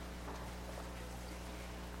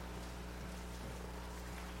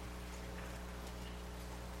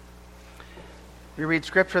We read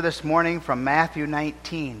scripture this morning from Matthew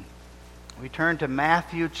 19. We turn to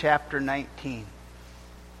Matthew chapter 19.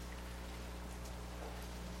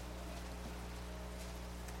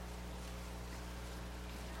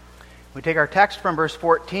 We take our text from verse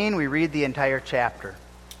 14, we read the entire chapter.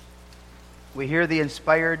 We hear the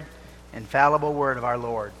inspired, infallible word of our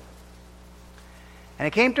Lord. And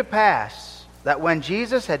it came to pass that when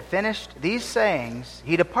Jesus had finished these sayings,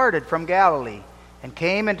 he departed from Galilee and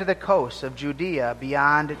came into the coasts of Judea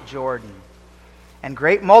beyond Jordan. And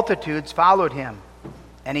great multitudes followed him,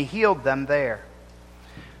 and he healed them there.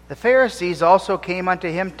 The Pharisees also came unto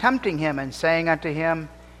him, tempting him, and saying unto him,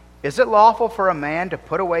 Is it lawful for a man to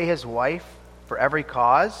put away his wife for every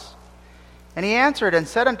cause? And he answered and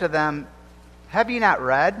said unto them, Have ye not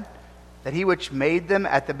read that he which made them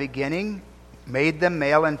at the beginning made them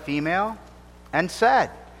male and female? And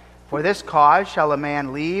said, For this cause shall a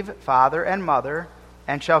man leave father and mother,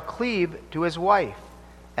 and shall cleave to his wife,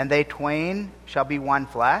 and they twain shall be one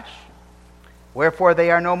flesh? Wherefore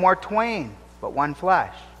they are no more twain, but one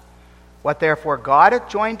flesh. What therefore God hath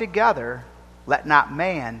joined together, let not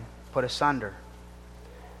man put asunder.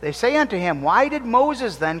 They say unto him, Why did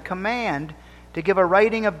Moses then command to give a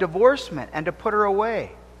writing of divorcement, and to put her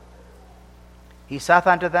away? He saith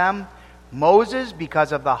unto them, Moses,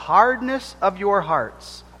 because of the hardness of your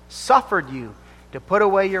hearts, suffered you to put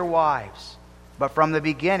away your wives. But from the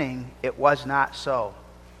beginning it was not so.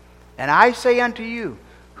 And I say unto you,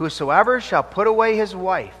 Whosoever shall put away his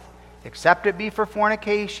wife, except it be for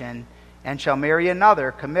fornication, and shall marry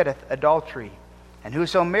another, committeth adultery. And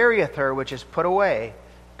whoso marrieth her which is put away,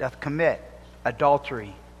 doth commit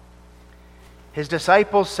adultery. His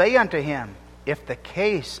disciples say unto him, If the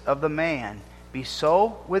case of the man be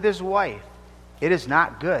so with his wife, it is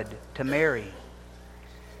not good to marry.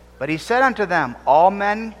 But he said unto them, All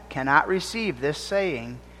men cannot receive this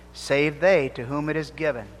saying, save they to whom it is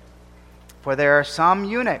given. For there are some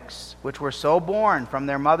eunuchs which were so born from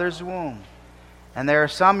their mother's womb, and there are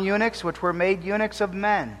some eunuchs which were made eunuchs of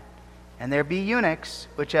men, and there be eunuchs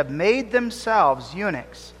which have made themselves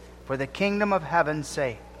eunuchs for the kingdom of heaven's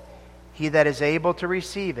sake. He that is able to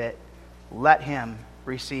receive it, let him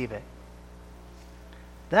receive it.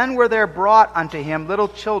 Then were there brought unto him little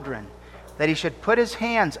children, that he should put his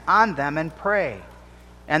hands on them and pray.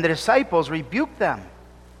 And the disciples rebuked them.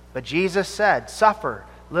 But Jesus said, Suffer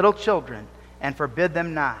little children, and forbid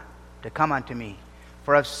them not to come unto me,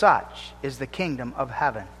 for of such is the kingdom of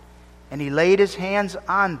heaven. And he laid his hands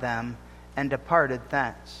on them, and departed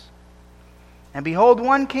thence. And behold,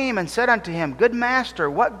 one came and said unto him, Good master,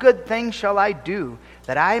 what good thing shall I do,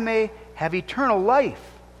 that I may have eternal life?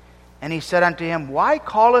 And he said unto him, Why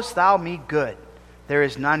callest thou me good? There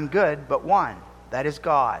is none good but one, that is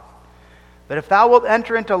God. But if thou wilt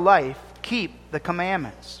enter into life, keep the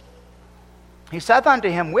commandments. He saith unto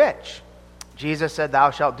him, Which? Jesus said,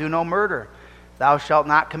 Thou shalt do no murder. Thou shalt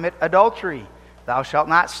not commit adultery. Thou shalt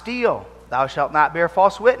not steal. Thou shalt not bear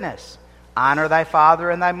false witness. Honor thy father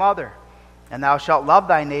and thy mother. And thou shalt love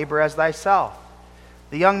thy neighbor as thyself.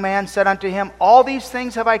 The young man said unto him, All these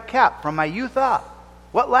things have I kept from my youth up.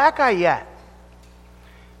 What lack I yet?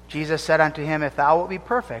 Jesus said unto him, If thou wilt be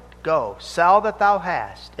perfect, go, sell that thou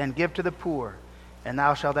hast, and give to the poor, and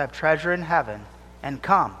thou shalt have treasure in heaven, and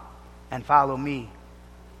come, and follow me.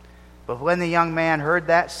 But when the young man heard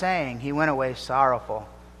that saying, he went away sorrowful,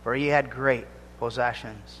 for he had great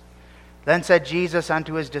possessions. Then said Jesus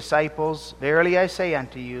unto his disciples, Verily I say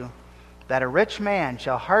unto you, that a rich man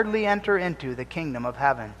shall hardly enter into the kingdom of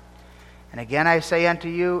heaven. And again I say unto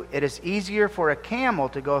you, it is easier for a camel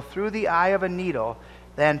to go through the eye of a needle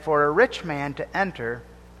than for a rich man to enter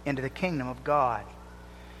into the kingdom of God.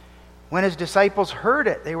 When his disciples heard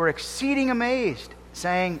it, they were exceeding amazed,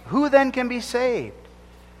 saying, Who then can be saved?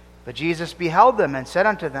 But Jesus beheld them and said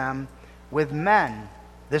unto them, With men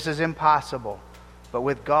this is impossible, but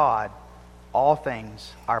with God all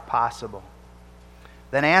things are possible.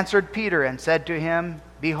 Then answered Peter and said to him,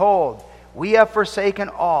 Behold, we have forsaken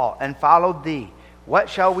all and followed thee. What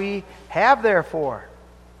shall we have therefore?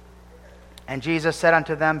 And Jesus said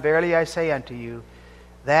unto them, Verily I say unto you,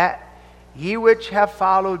 that ye which have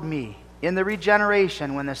followed me in the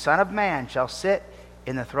regeneration, when the Son of Man shall sit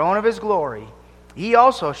in the throne of his glory, ye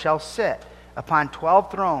also shall sit upon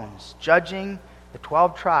 12 thrones, judging the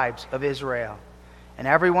 12 tribes of Israel. And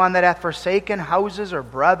every one that hath forsaken houses, or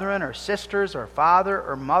brethren, or sisters, or father,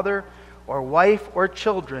 or mother, or wife, or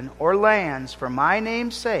children, or lands, for my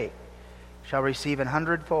name's sake, shall receive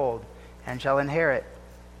 100-fold, and shall inherit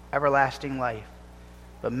everlasting life.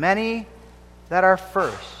 But many that are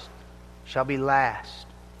first shall be last,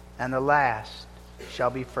 and the last shall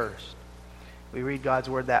be first. we read God's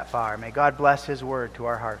word that far. May God bless his word to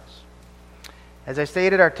our hearts. As I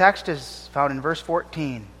stated, our text is found in verse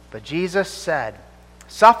 14. But Jesus said,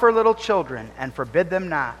 "Suffer little children, and forbid them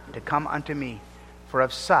not to come unto me, for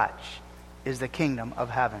of such is the kingdom of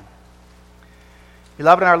heaven."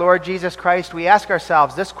 Beloved in our Lord Jesus Christ, we ask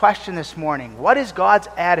ourselves this question this morning: what is God's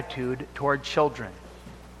attitude toward children?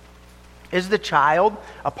 Is the child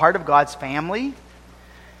a part of God's family?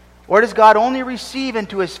 Or does God only receive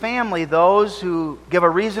into his family those who give a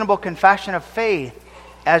reasonable confession of faith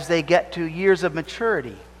as they get to years of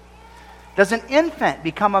maturity? Does an infant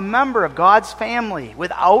become a member of God's family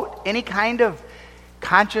without any kind of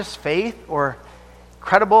conscious faith or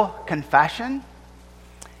credible confession?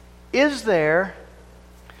 Is there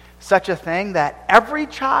such a thing that every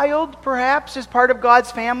child perhaps is part of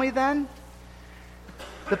God's family then?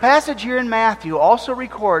 The passage here in Matthew, also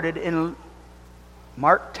recorded in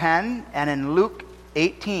Mark 10 and in Luke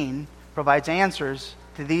 18, provides answers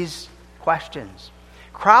to these questions.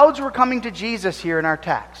 Crowds were coming to Jesus here in our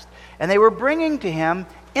text, and they were bringing to him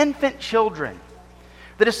infant children.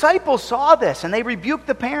 The disciples saw this, and they rebuked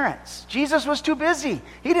the parents. Jesus was too busy.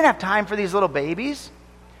 He didn't have time for these little babies.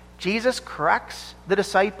 Jesus corrects the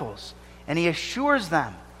disciples, and he assures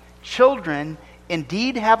them children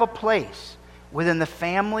indeed have a place within the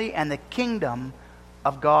family and the kingdom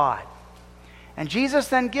of God. And Jesus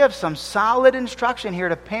then gives some solid instruction here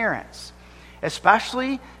to parents,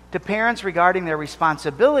 especially to parents regarding their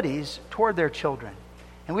responsibilities toward their children.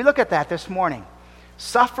 And we look at that this morning.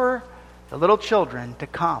 Suffer the little children to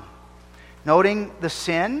come. Noting the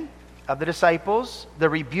sin of the disciples, the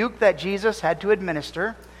rebuke that Jesus had to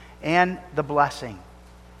administer, and the blessing.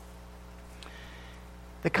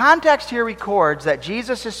 The context here records that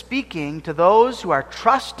Jesus is speaking to those who are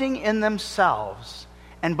trusting in themselves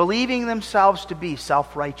and believing themselves to be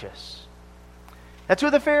self-righteous. That's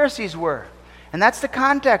who the Pharisees were. And that's the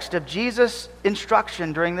context of Jesus'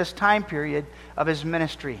 instruction during this time period of his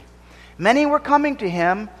ministry. Many were coming to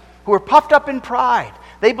him who were puffed up in pride.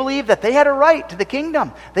 They believed that they had a right to the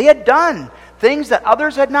kingdom. They had done things that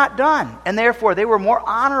others had not done, and therefore they were more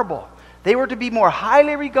honorable. They were to be more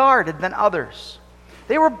highly regarded than others.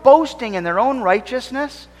 They were boasting in their own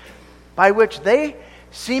righteousness, by which they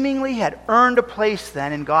seemingly had earned a place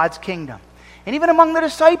then in God's kingdom. And even among the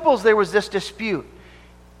disciples there was this dispute,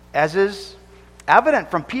 as is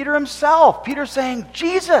evident from Peter himself. Peter saying,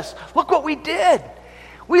 "Jesus, look what we did.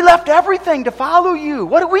 We left everything to follow you.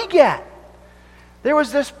 What do we get?" There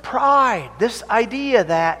was this pride, this idea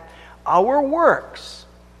that our works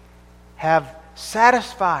have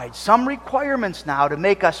satisfied some requirements now to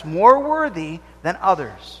make us more worthy than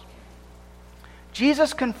others.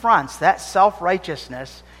 Jesus confronts that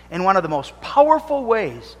self-righteousness in one of the most powerful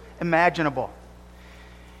ways imaginable.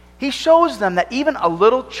 He shows them that even a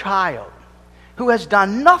little child who has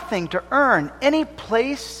done nothing to earn any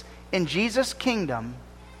place in Jesus' kingdom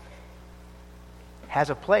has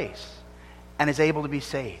a place and is able to be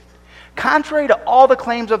saved. Contrary to all the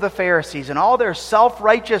claims of the Pharisees and all their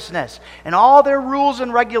self-righteousness and all their rules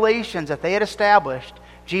and regulations that they had established,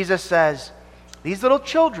 Jesus says, these little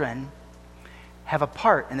children have a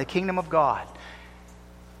part in the kingdom of God.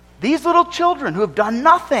 These little children who have done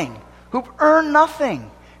nothing, who've earned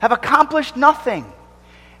nothing, have accomplished nothing.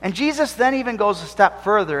 And Jesus then even goes a step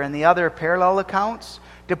further in the other parallel accounts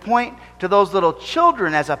to point to those little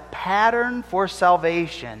children as a pattern for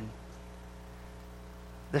salvation.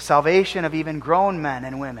 The salvation of even grown men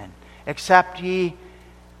and women. Except ye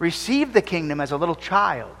receive the kingdom as a little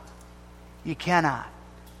child, ye cannot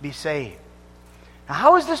be saved. Now,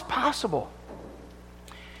 how is this possible?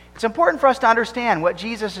 It's important for us to understand what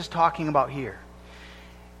Jesus is talking about here.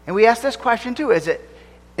 And we ask this question too. Is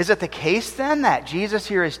it the case then that Jesus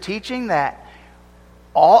here is teaching that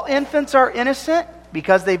all infants are innocent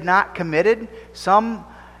because they've not committed some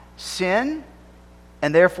sin?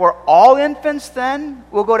 And therefore, all infants then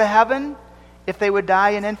will go to heaven if they would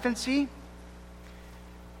die in infancy?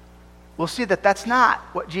 We'll see that that's not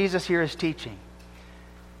what Jesus here is teaching.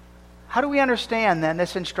 How do we understand then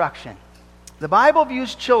this instruction? The Bible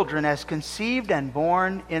views children as conceived and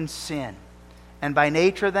born in sin, and by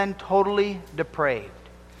nature then totally depraved.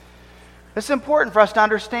 It's important for us to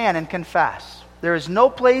understand and confess. There is no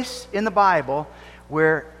place in the Bible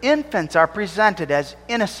where infants are presented as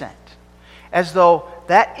innocent, as though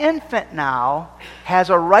that infant now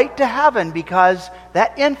has a right to heaven because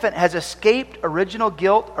that infant has escaped original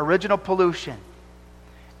guilt, original pollution.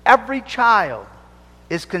 Every child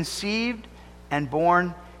is conceived and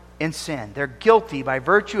born in sin. They're guilty by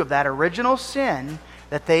virtue of that original sin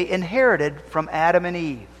that they inherited from Adam and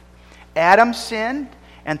Eve. Adam sinned,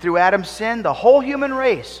 and through Adam's sin, the whole human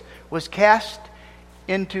race was cast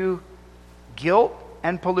into guilt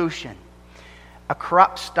and pollution. A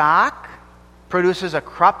corrupt stock produces a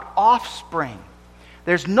corrupt offspring.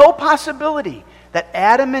 There's no possibility that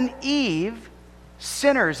Adam and Eve,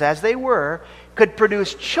 sinners as they were, could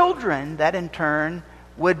produce children that in turn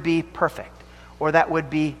would be perfect or that would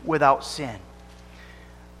be without sin.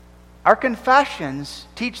 Our confessions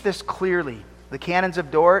teach this clearly. The canons of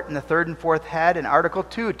Dort and the third and fourth head in Article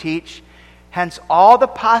 2 teach, hence all the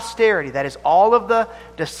posterity, that is all of the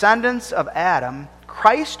descendants of Adam,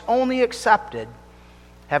 Christ only accepted,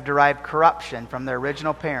 have derived corruption from their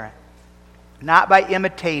original parent. Not by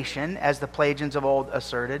imitation, as the Pelagians of old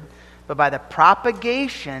asserted, but by the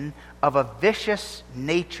propagation of a vicious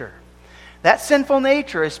nature. That sinful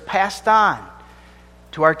nature is passed on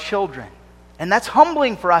to our children. And that's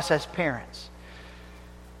humbling for us as parents.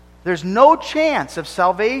 There's no chance of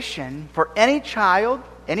salvation for any child,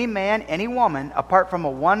 any man, any woman, apart from a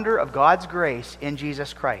wonder of God's grace in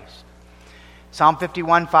Jesus Christ. Psalm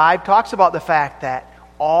 51:5 talks about the fact that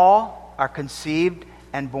all are conceived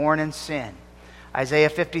and born in sin. Isaiah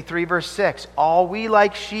 53 verse 6, all we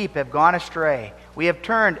like sheep have gone astray. We have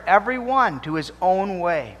turned every one to his own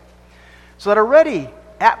way. So that already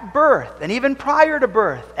at birth, and even prior to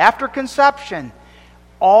birth, after conception,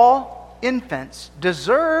 all infants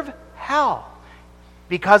deserve hell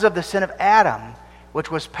because of the sin of Adam,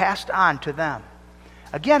 which was passed on to them.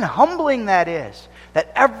 Again, humbling that is,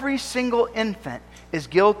 that every single infant is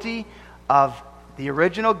guilty of the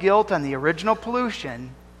original guilt and the original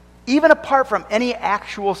pollution, even apart from any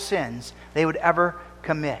actual sins they would ever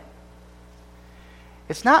commit.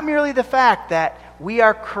 It's not merely the fact that we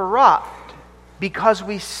are corrupt because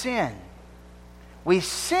we sin. We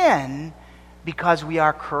sin because we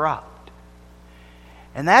are corrupt.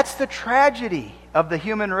 And that's the tragedy of the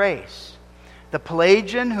human race. The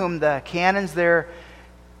Pelagian, whom the canons there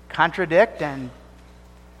contradict and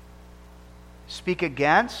speak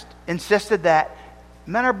against, insisted that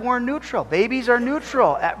men are born neutral. Babies are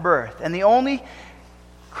neutral at birth. And the only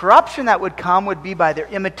corruption that would come would be by their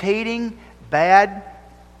imitating bad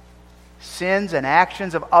sins and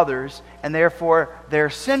actions of others, and therefore their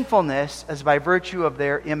sinfulness is by virtue of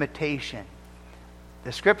their imitation.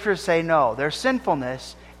 The scriptures say no. Their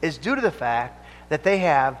sinfulness is due to the fact that they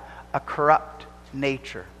have a corrupt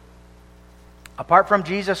nature. Apart from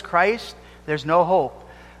Jesus Christ, there's no hope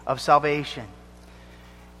of salvation.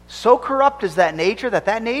 So corrupt is that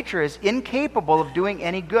nature is incapable of doing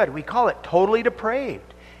any good. We call it totally depraved.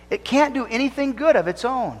 It can't do anything good of its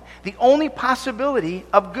own. The only possibility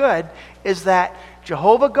of good is that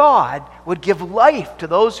Jehovah God would give life to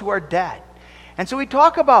those who are dead. And so we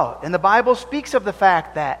talk about, and the Bible speaks of the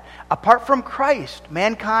fact that apart from Christ,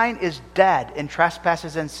 mankind is dead in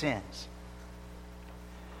trespasses and sins.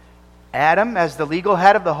 Adam, as the legal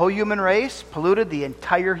head of the whole human race, polluted the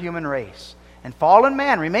entire human race. And fallen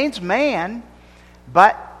man remains man,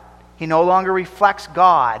 but he no longer reflects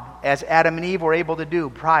God as Adam and Eve were able to do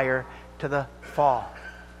prior to the fall.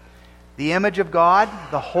 The image of God,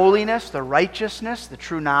 the holiness, the righteousness, the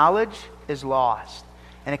true knowledge is lost.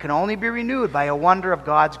 And it can only be renewed by a wonder of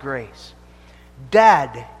God's grace.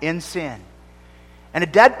 Dead in sin. And a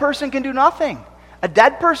dead person can do nothing. A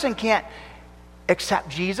dead person can't accept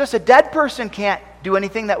Jesus. A dead person can't do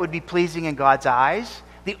anything that would be pleasing in God's eyes.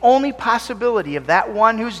 The only possibility of that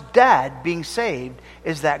one who's dead being saved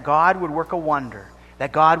is that God would work a wonder,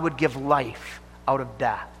 that God would give life out of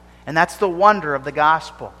death. And that's the wonder of the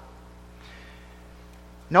gospel.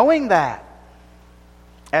 Knowing that,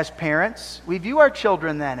 as parents, we view our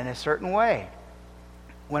children then in a certain way.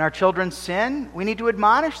 When our children sin, we need to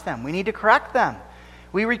admonish them. We need to correct them.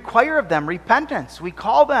 We require of them repentance. We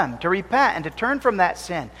call them to repent and to turn from that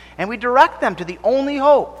sin. And we direct them to the only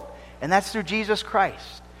hope, and that's through Jesus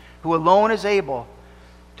Christ, who alone is able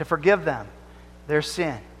to forgive them their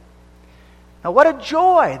sin. Now, what a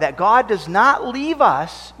joy that God does not leave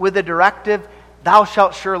us with the directive, thou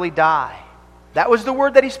shalt surely die. That was the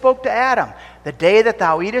word that he spoke to Adam. The day that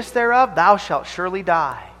thou eatest thereof, thou shalt surely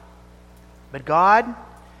die. But God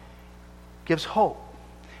gives hope.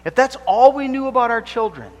 If that's all we knew about our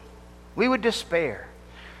children, we would despair.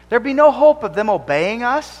 There'd be no hope of them obeying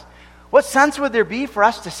us. What sense would there be for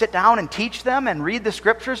us to sit down and teach them and read the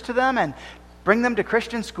scriptures to them and bring them to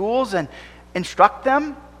Christian schools and instruct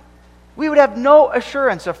them? We would have no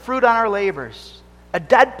assurance of fruit on our labors. A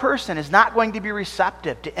dead person is not going to be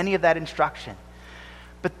receptive to any of that instruction.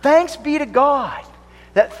 But thanks be to God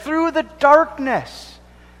that through the darkness,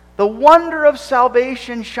 the wonder of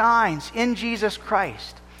salvation shines in Jesus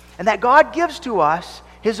Christ. And that God gives to us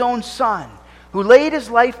his own Son, who laid his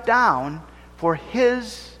life down for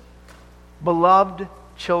his beloved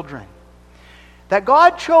children. That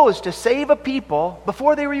God chose to save a people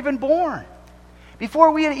before they were even born.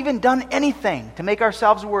 Before we had even done anything to make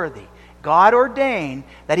ourselves worthy, God ordained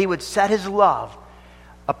that He would set His love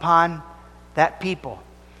upon that people.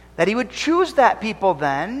 That He would choose that people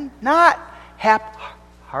then, not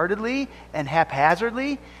half-heartedly and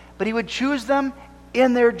haphazardly, but He would choose them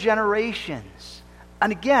in their generations.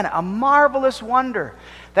 And again, a marvelous wonder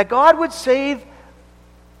that God would save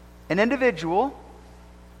an individual,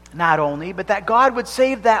 not only, but that God would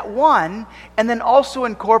save that one and then also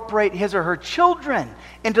incorporate his or her children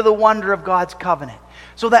into the wonder of God's covenant.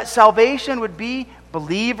 So that salvation would be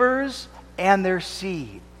believers and their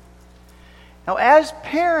seed. Now, as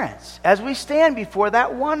parents, as we stand before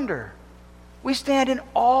that wonder, we stand in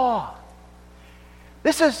awe.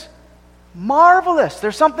 This is marvelous.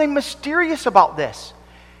 There's something mysterious about this.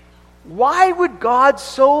 Why would God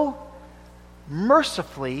so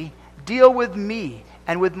mercifully deal with me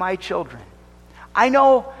and with my children? I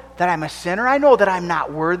know that I'm a sinner. I know that I'm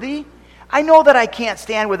not worthy. I know that I can't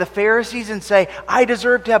stand with the Pharisees and say, I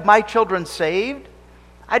deserve to have my children saved.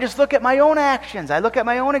 I just look at my own actions. I look at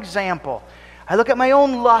my own example. I look at my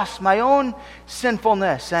own lust, my own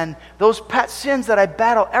sinfulness, and those pet sins that I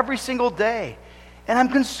battle every single day. And I'm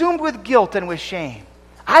consumed with guilt and with shame.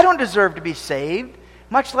 I don't deserve to be saved,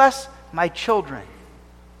 much less my children.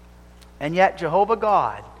 And yet Jehovah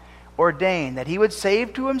God ordained that He would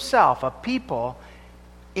save to Himself a people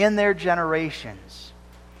in their generations.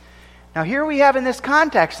 Now here we have in this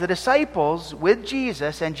context the disciples with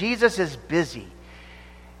Jesus, and Jesus is busy.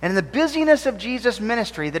 And in the busyness of Jesus'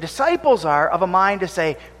 ministry, the disciples are of a mind to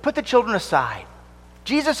say, put the children aside.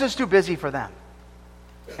 Jesus is too busy for them.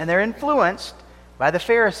 And they're influenced by the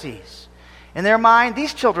Pharisees. In their mind,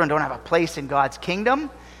 these children don't have a place in God's kingdom.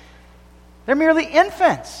 They're merely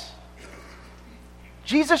infants.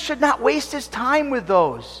 Jesus should not waste His time with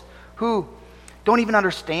those who don't even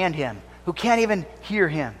understand Him, who can't even hear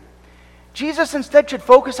Him. Jesus instead should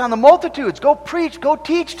focus on the multitudes. Go preach, go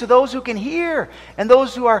teach to those who can hear and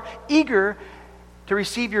those who are eager to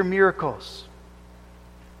receive your miracles.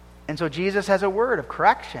 And so Jesus has a word of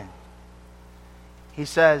correction. He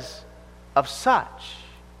says, of such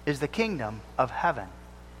is the kingdom of heaven.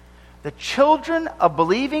 The children of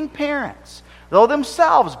believing parents, though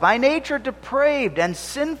themselves by nature depraved and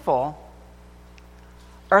sinful,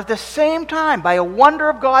 are at the same time, by a wonder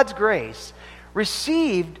of God's grace,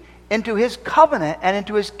 received into His covenant and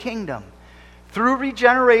into His kingdom through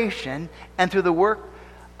regeneration and through the work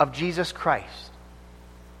of Jesus Christ.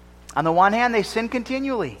 On the one hand, they sin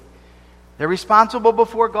continually. They're responsible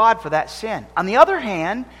before God for that sin. On the other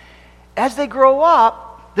hand, as they grow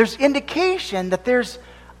up, there's indication that there's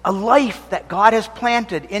a life that God has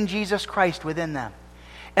planted in Jesus Christ within them.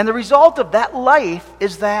 And the result of that life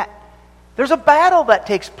is that there's a battle that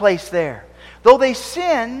takes place there. Though they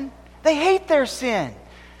sin, they hate their sin.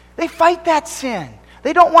 They fight that sin.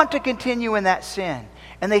 They don't want to continue in that sin.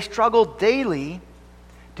 And they struggle daily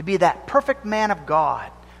to be that perfect man of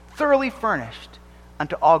God, thoroughly furnished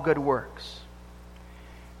unto all good works.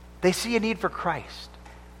 They see a need for Christ.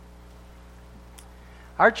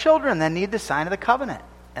 Our children then need the sign of the covenant.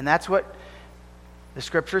 And that's what the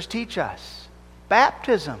Scriptures teach us.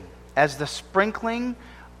 Baptism as the sprinkling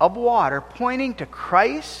of water, pointing to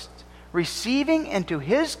Christ, receiving into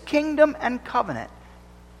His kingdom and covenant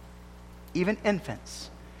even infants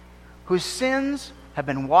whose sins have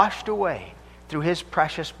been washed away through His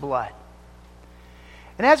precious blood.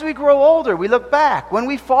 And as we grow older, we look back. When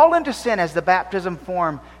we fall into sin, as the baptism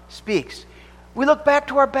form speaks, we look back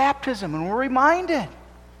to our baptism and we're reminded,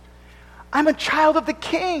 I'm a child of the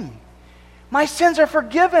King. My sins are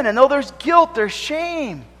forgiven, and though there's guilt, there's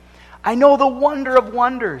shame. I know the wonder of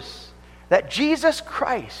wonders, that Jesus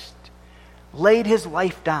Christ laid His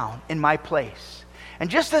life down in my place. And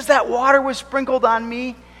just as that water was sprinkled on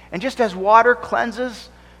me, and just as water cleanses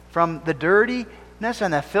from the dirtiness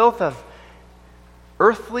and the filth of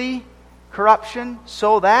earthly corruption,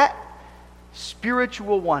 so that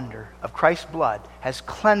spiritual wonder of Christ's blood has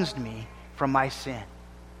cleansed me from my sin.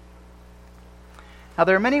 Now,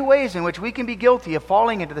 there are many ways in which we can be guilty of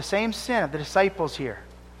falling into the same sin of the disciples here.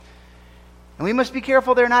 And we must be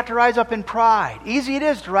careful there not to rise up in pride. Easy it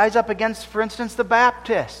is to rise up against, for instance, the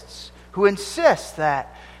Baptists, who insist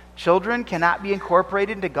that children cannot be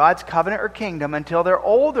incorporated into God's covenant or kingdom until they're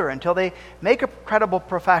older, until they make a credible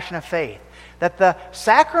profession of faith. That the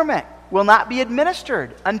sacrament will not be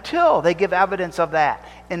administered until they give evidence of that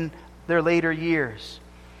in their later years.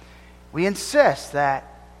 We insist that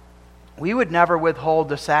we would never withhold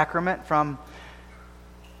the sacrament from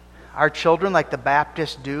our children like the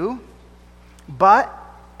Baptists do. But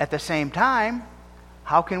at the same time,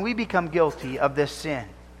 How can we become guilty of this sin?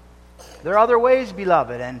 There are other ways,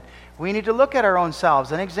 beloved, and we need to look at our own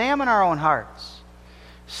selves and examine our own hearts.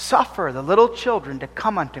 Suffer the little children to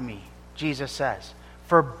come unto me, Jesus says.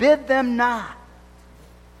 Forbid them not.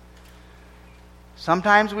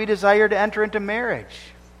 Sometimes we desire to enter into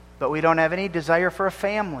marriage, but we don't have any desire for a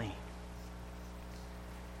family.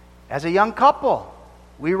 As a young couple,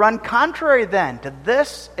 we run contrary then to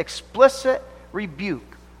this explicit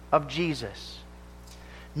rebuke of Jesus.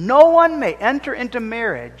 No one may enter into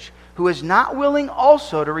marriage who is not willing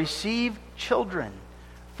also to receive children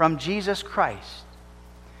from Jesus Christ.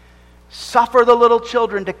 Suffer the little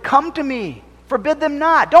children to come to me. Forbid them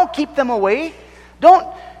not. Don't keep them away. Don't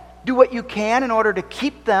do what you can in order to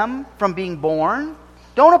keep them from being born.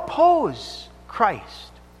 Don't oppose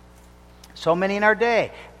Christ. So many in our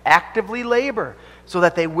day actively labor so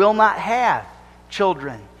that they will not have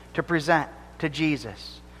children to present to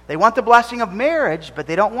Jesus. They want the blessing of marriage, but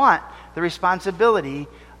they don't want the responsibility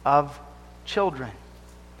of children.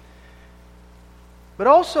 But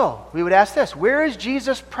also, we would ask this: where is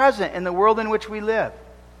Jesus present in the world in which we live?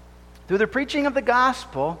 Through the preaching of the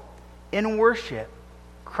gospel, in worship,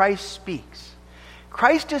 Christ speaks.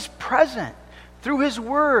 Christ is present through His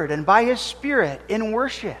Word and by His Spirit in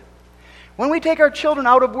worship. When we take our children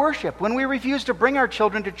out of worship, when we refuse to bring our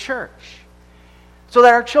children to church, so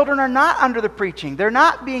that our children are not under the preaching, they're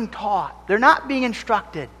not being taught, they're not being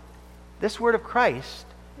instructed, this word of Christ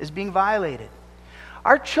is being violated.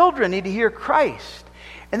 Our children need to hear Christ,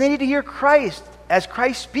 and they need to hear Christ as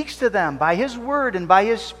Christ speaks to them by His Word and by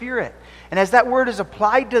His Spirit, and as that Word is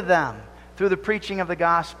applied to them through the preaching of the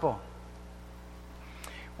gospel.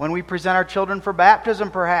 When we present our children for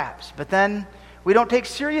baptism, perhaps, but then we don't take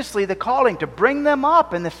seriously the calling to bring them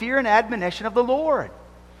up in the fear and admonition of the Lord.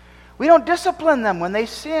 We don't discipline them when they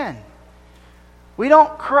sin. We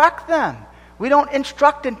don't correct them. We don't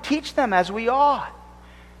instruct and teach them as we ought.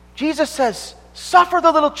 Jesus says, suffer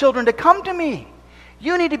the little children to come to me.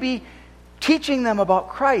 You need to be teaching them about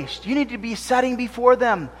Christ. You need to be setting before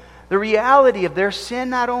them the reality of their sin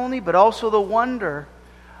not only, but also the wonder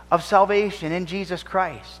of salvation in Jesus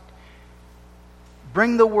Christ.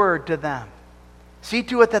 Bring the Word to them. See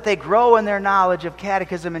to it that they grow in their knowledge of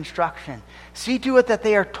catechism instruction. See to it that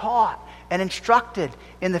they are taught and instructed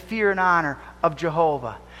in the fear and honor of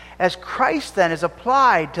Jehovah, as Christ then is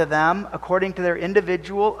applied to them according to their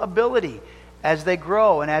individual ability as they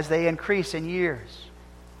grow and as they increase in years.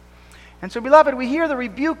 And so, beloved, we hear the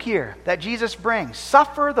rebuke here that Jesus brings.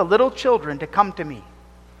 Suffer the little children to come to me.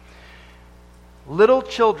 Little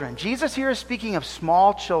children. Jesus here is speaking of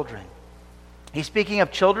small children. He's speaking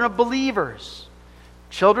of children of believers.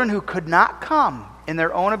 Children who could not come in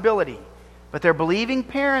their own ability, but their believing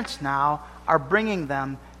parents now are bringing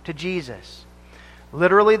them to Jesus.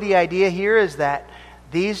 Literally, the idea here is that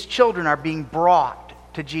these children are being brought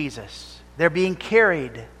to Jesus. They're being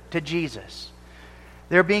carried to Jesus.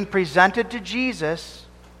 They're being presented to Jesus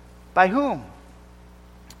by whom?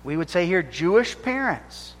 We would say here Jewish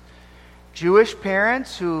parents. Jewish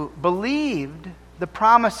parents who believed the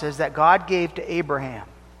promises that God gave to Abraham.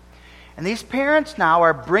 And these parents now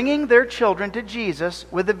are bringing their children to Jesus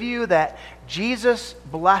with the view that Jesus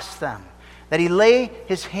bless them, that He lay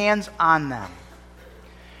His hands on them.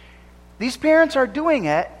 These parents are doing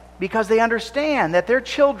it because they understand that their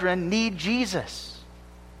children need Jesus.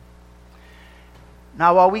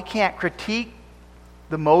 Now, while we can't critique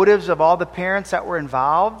the motives of all the parents that were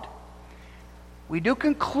involved, we do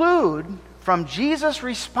conclude from Jesus'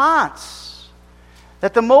 response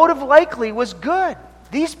that the motive likely was good.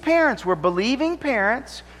 These parents were believing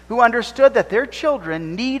parents who understood that their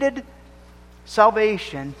children needed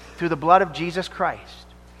salvation through the blood of Jesus Christ.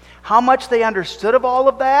 How much they understood of all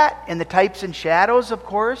of that, in the types and shadows, of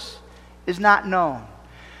course, is not known.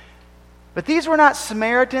 But these were not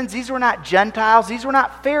Samaritans, these were not Gentiles, these were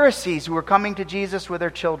not Pharisees who were coming to Jesus with their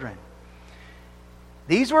children.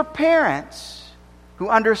 These were parents who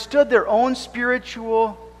understood their own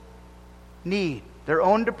spiritual need, their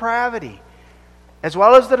own depravity, as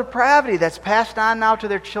well as the depravity that's passed on now to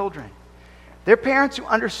their children. They're parents who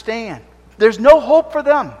understand there's no hope for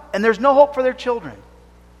them, and there's no hope for their children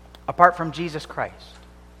apart from Jesus Christ.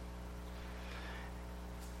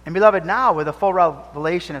 And beloved, now with the full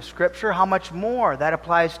revelation of Scripture, how much more that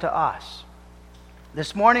applies to us.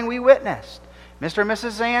 This morning we witnessed Mr. and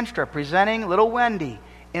Mrs. Zanstra presenting little Wendy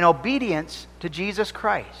in obedience to Jesus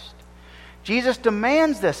Christ. Jesus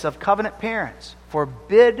demands this of covenant parents.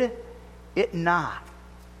 Forbid it not.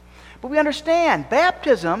 But we understand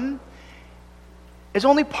baptism is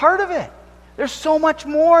only part of it. There's so much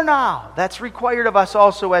more now that's required of us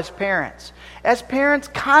also as parents. As parents,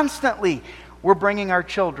 constantly were bringing our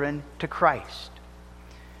children to Christ.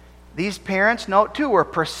 These parents, note too, were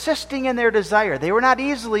persisting in their desire. They were not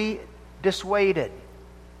easily dissuaded.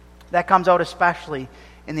 That comes out especially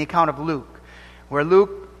in the account of Luke, where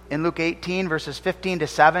in Luke 18, verses 15 to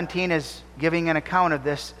 17, is giving an account of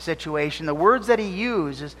this situation. The words that he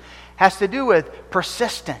uses has to do with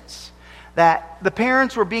persistence. That the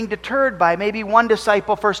parents were being deterred by maybe one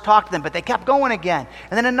disciple first talked to them, but they kept going again.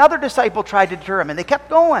 And then another disciple tried to deter them, and they kept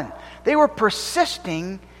going. They were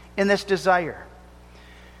persisting in this desire.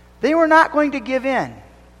 They were not going to give in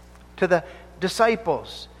to the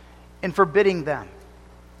disciples in forbidding them.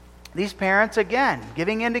 These parents, again,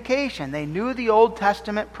 giving indication, they knew the Old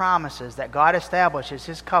Testament promises that God establishes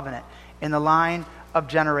His covenant in the line of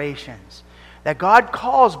generations. That God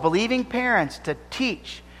calls believing parents to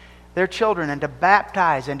teach their children and to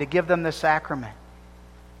baptize and to give them the sacrament.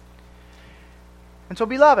 And so,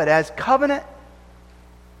 beloved, as covenant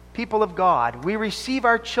people of God, we receive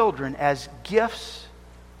our children as gifts,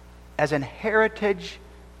 as an heritage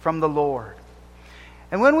from the Lord.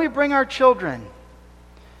 And when we bring our children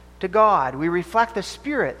to God, we reflect the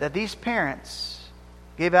spirit that these parents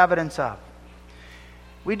gave evidence of.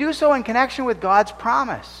 We do so in connection with God's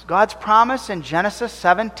promise. God's promise in Genesis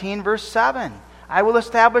 17, verse 7. I will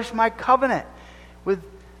establish my covenant with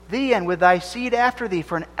thee and with thy seed after thee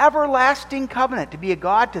for an everlasting covenant, to be a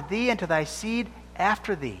God to thee and to thy seed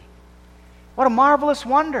after thee. What a marvelous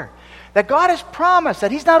wonder. That God has promised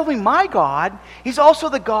that He's not only my God, He's also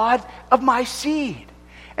the God of my seed.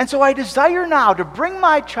 And so I desire now to bring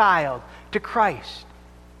my child to Christ.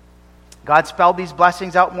 God spelled these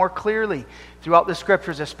blessings out more clearly throughout the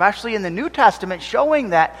Scriptures, especially in the New Testament, showing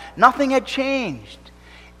that nothing had changed.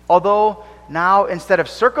 Although now, instead of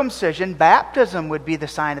circumcision, baptism would be the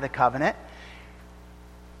sign of the covenant.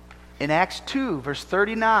 In Acts 2, verse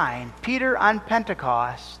 39, Peter on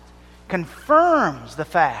Pentecost confirms the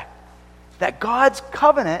fact that God's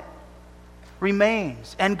covenant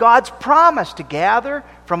remains, and God's promise to gather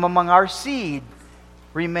from among our seed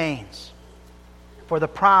remains. For the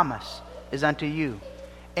promise is unto you,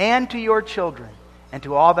 and to your children, and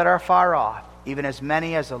to all that are far off, even as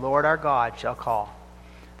many as the Lord our God shall call.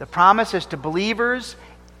 The promise is to believers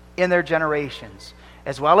in their generations,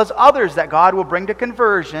 as well as others that God will bring to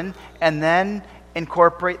conversion and then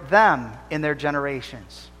incorporate them in their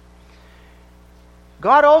generations.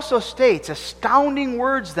 God also states astounding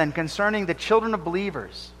words then concerning the children of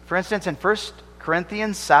believers. For instance, in 1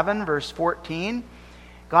 Corinthians 7, verse 14,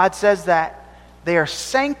 God says that they are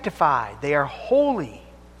sanctified, they are holy.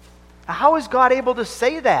 Now, how is God able to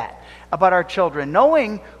say that about our children,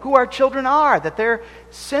 knowing who our children are, that they're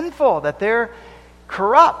sinful, that they're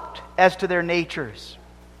corrupt as to their natures?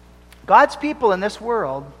 God's people in this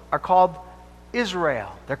world are called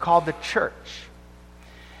Israel. They're called the church.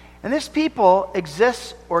 And this people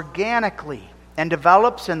exists organically and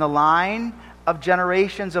develops in the line of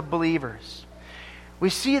generations of believers. We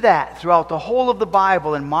see that throughout the whole of the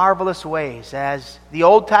Bible in marvelous ways, as the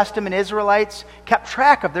Old Testament Israelites kept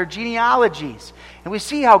track of their genealogies. And we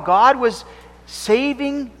see how God was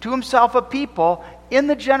saving to Himself a people in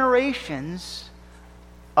the generations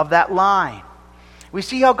of that line. We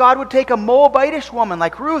see how God would take a Moabitish woman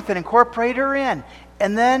like Ruth and incorporate her in,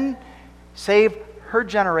 and then save her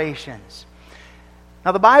generations.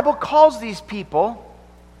 Now, the Bible calls these people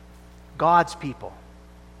God's people.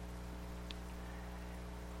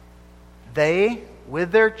 They,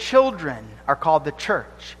 with their children, are called the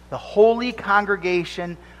church, the holy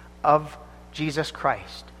congregation of Jesus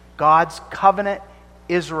Christ, God's covenant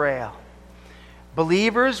Israel.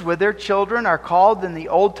 Believers with their children are called in the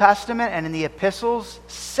Old Testament and in the epistles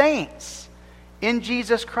saints in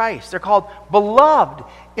Jesus Christ. They're called beloved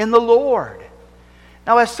in the Lord.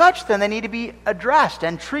 Now, as such, then, they need to be addressed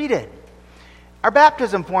and treated. Our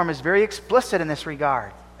baptism form is very explicit in this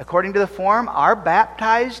regard. According to the form, our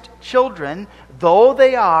baptized children, though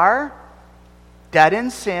they are dead in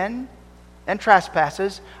sin and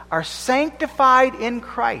trespasses, are sanctified in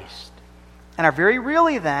Christ and are very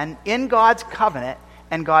really then in God's covenant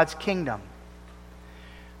and God's kingdom.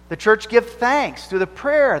 The church gives thanks through the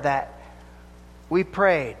prayer that we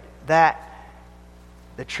prayed, that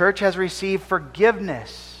the church has received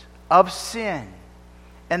forgiveness of sin,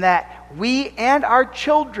 and that we and our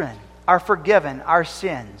children are forgiven our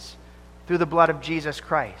sins through the blood of Jesus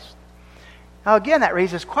Christ. Now again, that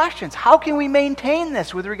raises questions. How can we maintain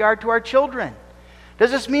this with regard to our children?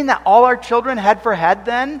 Does this mean that all our children, head for head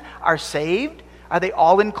then, are saved? Are they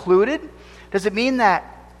all included? Does it mean that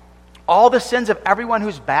all the sins of everyone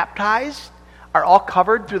who's baptized are all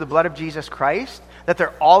covered through the blood of Jesus Christ? That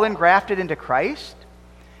they're all engrafted into Christ?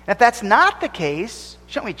 If that's not the case,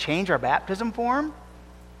 shouldn't we change our baptism form?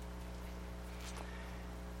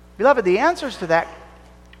 Beloved, the answers to that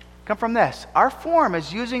come from this. Our form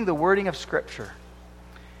is using the wording of Scripture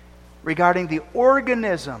regarding the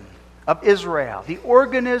organism of Israel, the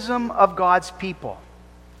organism of God's people.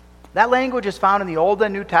 That language is found in the Old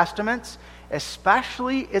and New Testaments.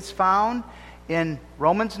 Especially it's found in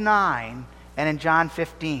Romans 9 and in John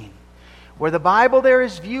 15, where the Bible there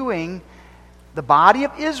is viewing the body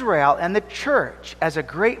of Israel and the church as a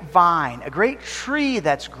great vine, a great tree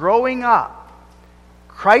that's growing up.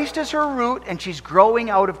 Christ is her root, and she's growing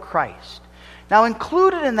out of Christ. Now,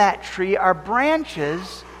 included in that tree are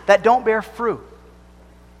branches that don't bear fruit,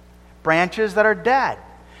 branches that are dead.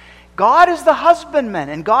 God is the husbandman,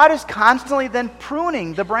 and God is constantly then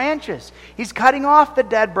pruning the branches. He's cutting off the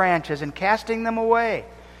dead branches and casting them away.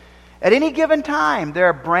 At any given time, there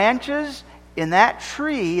are branches in that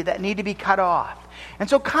tree that need to be cut off. And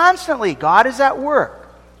so constantly, God is at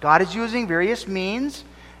work. God is using various means,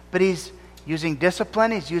 but He's using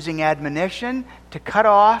discipline, He's using admonition to cut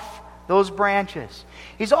off those branches.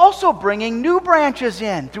 He's also bringing new branches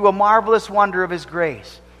in through a marvelous wonder of His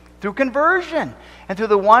grace, through conversion, and through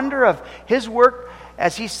the wonder of His work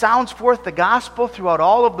as He sounds forth the gospel throughout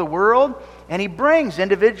all of the world, and He brings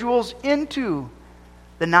individuals into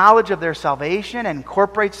the knowledge of their salvation and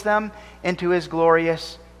incorporates them into His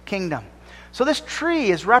glorious kingdom. So this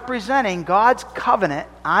tree is representing God's covenant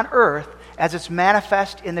on earth as it's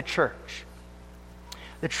manifest in the church.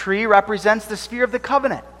 The tree represents the sphere of the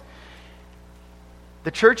covenant.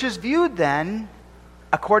 The church is viewed then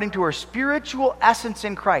according to her spiritual essence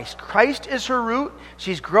in Christ. Christ is her root.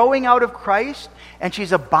 She's growing out of Christ, and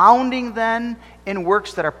she's abounding then in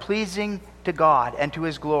works that are pleasing to God and to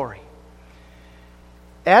His glory.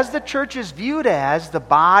 As the church is viewed as the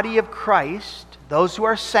body of Christ, those who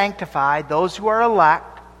are sanctified, those who are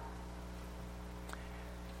elect,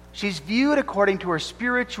 she's viewed according to her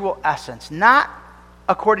spiritual essence, not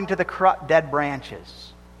according to the corrupt dead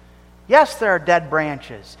branches. Yes, there are dead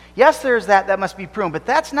branches. Yes, there's that must be pruned, but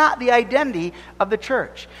that's not the identity of the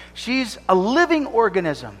church. She's a living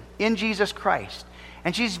organism in Jesus Christ.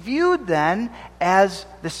 And she's viewed then as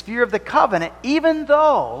the sphere of the covenant, even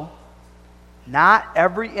though not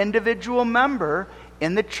every individual member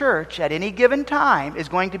in the church at any given time is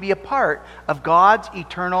going to be a part of God's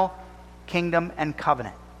eternal kingdom and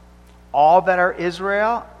covenant. All that are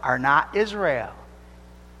Israel are not Israel.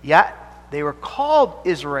 Yet they were called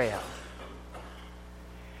Israel.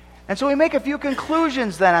 And so we make a few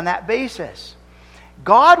conclusions then on that basis.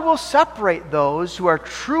 God will separate those who are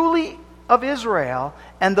truly of Israel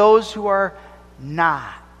and those who are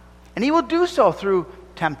not. And He will do so through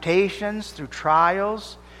temptations, through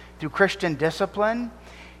trials, through Christian discipline.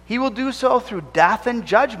 He will do so through death and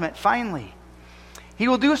judgment, finally. He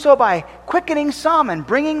will do so by quickening some and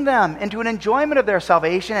bringing them into an enjoyment of their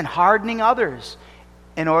salvation and hardening others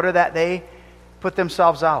in order that they put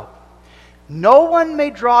themselves out. No one may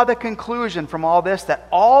draw the conclusion from all this that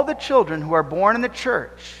all the children who are born in the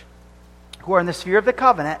church, who are in the sphere of the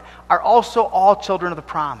covenant, are also all children of the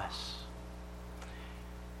promise.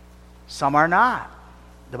 Some are not.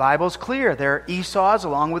 The Bible's clear. There are Esau's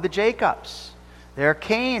along with the Jacobs. There are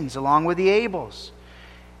Cain's along with the Abel's.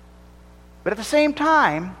 But at the same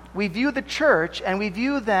time, we view the church and we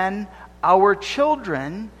view then our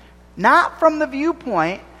children not from the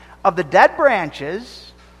viewpoint of the dead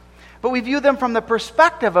branches, but we view them from the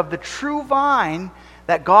perspective of the true vine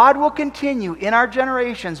that God will continue in our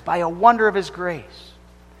generations by a wonder of His grace.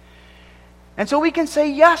 And so we can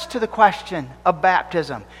say yes to the question of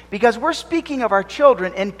baptism because we're speaking of our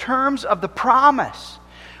children in terms of the promise.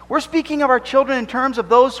 We're speaking of our children in terms of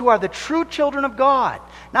those who are the true children of God.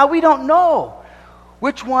 Now, we don't know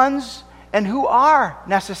which ones and who are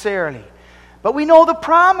necessarily, but we know the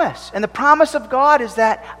promise. And the promise of God is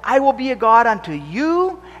that I will be a God unto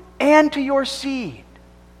you and to your seed.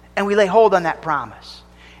 And we lay hold on that promise.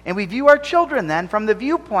 And we view our children then from the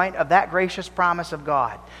viewpoint of that gracious promise of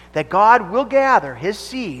God, that God will gather His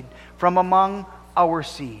seed from among our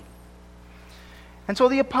seed. And so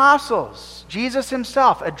the apostles, Jesus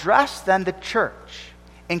Himself, addressed then the church,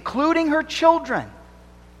 including her children,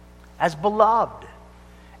 as beloved,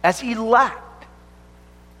 as elect,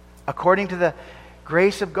 according to the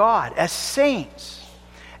grace of God, as saints,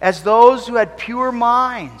 as those who had pure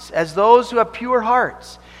minds, as those who have pure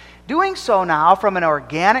hearts. Doing so now from an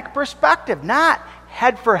organic perspective, not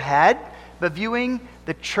head for head, but viewing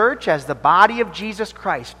the church as the body of Jesus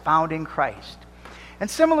Christ, found in Christ. And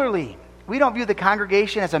similarly, we don't view the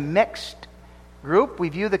congregation as a mixed group. We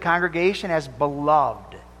view the congregation as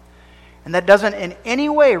beloved. And that doesn't in any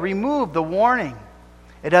way remove the warning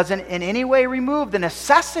It doesn't in any way remove the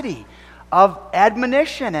necessity of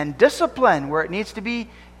admonition and discipline where it needs to be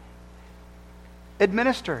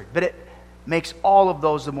administered, but it makes all of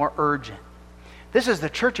those the more urgent. This is the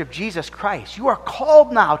church of Jesus Christ. You are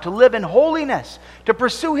called now to live in holiness, to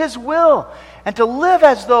pursue His will, and to live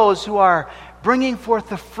as those who are bringing forth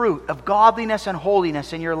the fruit of godliness and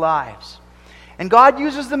holiness in your lives. And God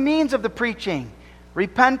uses the means of the preaching,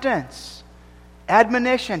 repentance,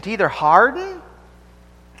 admonition, to either harden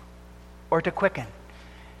or to quicken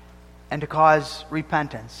and to cause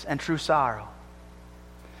repentance and true sorrow.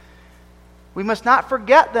 We must not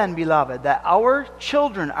forget then, beloved, that our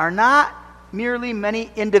children are not merely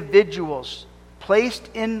many individuals placed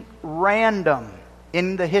in random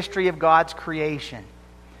in the history of God's creation.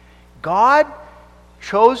 God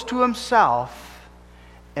chose to Himself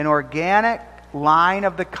an organic line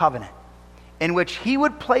of the covenant in which He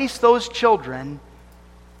would place those children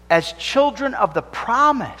as children of the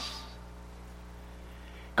promise.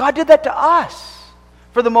 God did that to us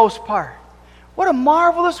for the most part. What a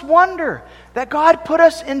marvelous wonder that God put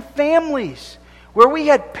us in families where we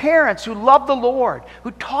had parents who loved the Lord,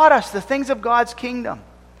 who taught us the things of God's kingdom.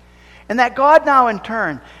 And that God now in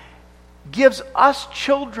turn gives us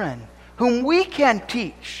children whom we can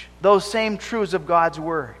teach those same truths of God's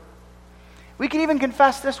Word. We can even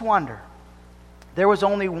confess this wonder. There was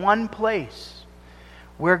only one place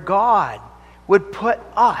where God would put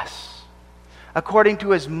us according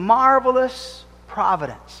to His marvelous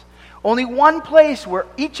providence. Only one place where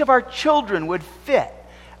each of our children would fit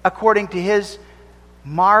according to His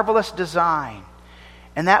marvelous design.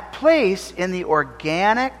 And that place in the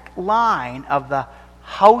organic line of the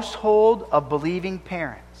household of believing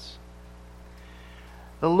parents.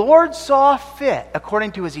 The Lord saw fit,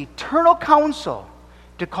 according to His eternal counsel,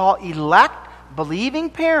 to call elect believing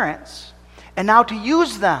parents and now to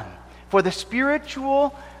use them for the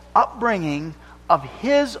spiritual upbringing of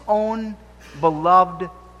His own beloved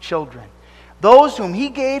children. Those whom He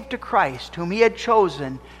gave to Christ, whom He had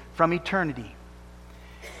chosen from eternity,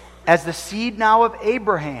 as the seed now of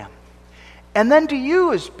Abraham. And then to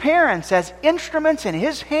use parents as instruments in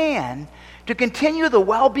His hand to continue the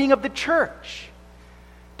well-being of the church.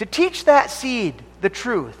 To teach that seed the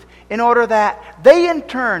truth in order that they in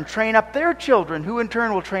turn train up their children, who in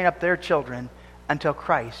turn will train up their children until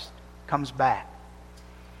Christ comes back.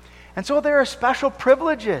 And so there are special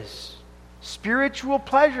privileges, spiritual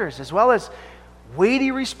pleasures, as well as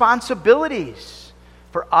weighty responsibilities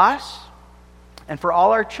for us and for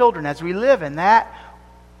all our children as we live in that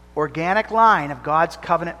organic line of God's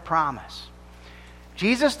covenant promise.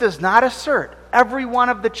 Jesus does not assert every one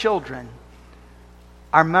of the children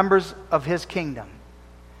are members of His kingdom.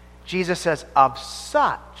 Jesus says, of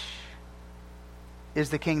such is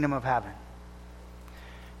the kingdom of heaven.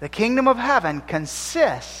 The kingdom of heaven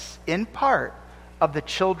consists in part of the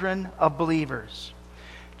children of believers.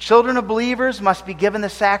 Children of believers must be given the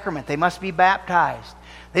sacrament. They must be baptized.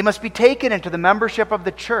 They must be taken into the membership of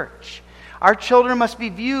the church. Our children must be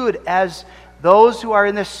viewed as those who are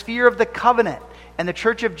in the sphere of the covenant and the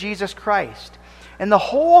church of Jesus Christ. And the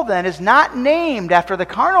whole then is not named after the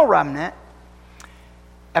carnal remnant,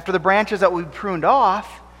 after the branches that we pruned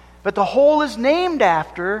off, but the whole is named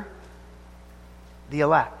after the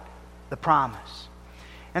elect, the promise.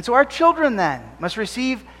 And so our children then must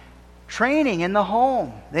receive training in the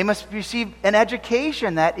home. They must receive an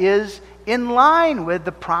education that is in line with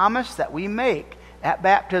the promise that we make at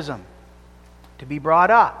baptism, to be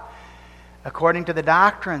brought up according to the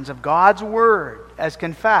doctrines of God's Word as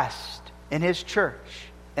confessed in His church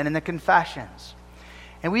and in the confessions.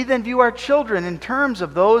 And we then view our children in terms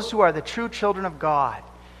of those who are the true children of God.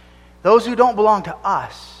 Those who don't belong to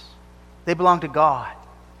us, they belong to God.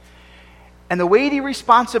 And the weighty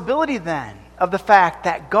responsibility then of the fact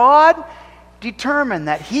that God determined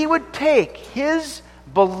that He would take His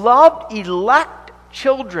beloved elect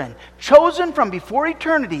children, chosen from before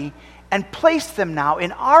eternity, and place them now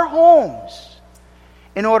in our homes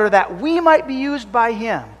in order that we might be used by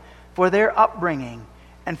Him for their upbringing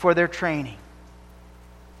and for their training.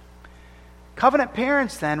 Covenant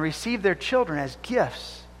parents then receive their children as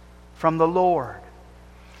gifts from the Lord.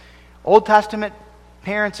 Old Testament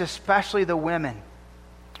parents, especially the women,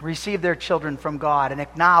 receive their children from God and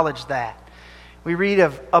acknowledge that. We read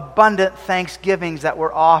of abundant thanksgivings that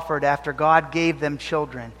were offered after God gave them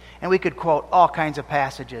children. And we could quote all kinds of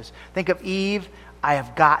passages. Think of Eve, I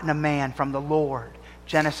have gotten a man from the Lord.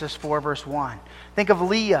 Genesis 4 verse 1. Think of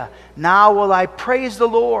Leah, now will I praise the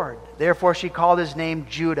Lord. Therefore she called his name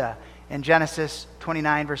Judah. In Genesis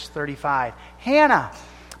 29 verse 35. Hannah,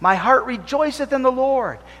 my heart rejoiceth in the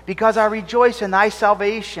Lord, because I rejoice in thy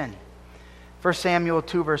salvation. 1 Samuel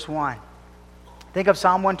 2, verse 1. Think of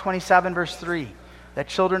Psalm 127, verse 3, that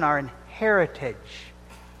children are an heritage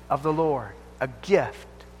of the Lord, a gift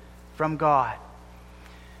from God.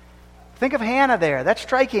 Think of Hannah there. That's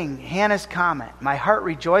striking, Hannah's comment. My heart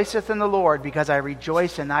rejoiceth in the Lord because I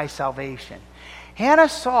rejoice in thy salvation. Hannah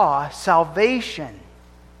saw salvation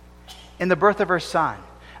in the birth of her son,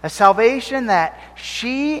 a salvation that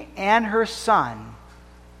she and her son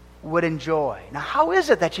would enjoy. Now, how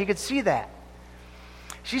is it that she could see that?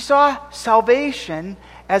 She saw salvation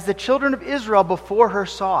as the children of Israel before her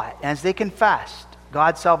saw it, as they confessed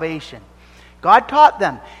God's salvation. God taught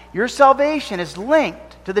them, your salvation is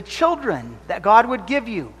linked to the children that God would give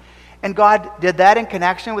you. And God did that in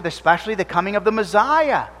connection with especially the coming of the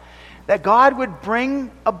Messiah, that God would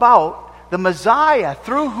bring about the Messiah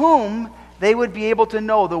through whom they would be able to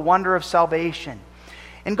know the wonder of salvation.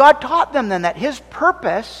 And God taught them then that His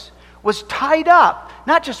purpose was tied up,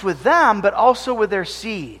 not just with them, but also with their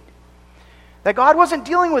seed. That God wasn't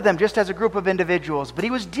dealing with them just as a group of individuals, but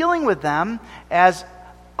He was dealing with them as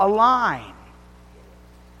a line.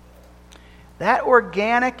 That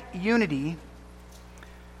organic unity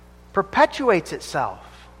perpetuates itself,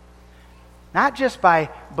 not just by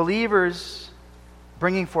believers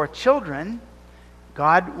bringing forth children,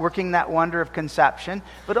 God working that wonder of conception,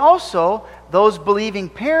 but also those believing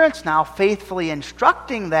parents now faithfully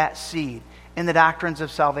instructing that seed in the doctrines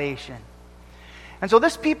of salvation. And so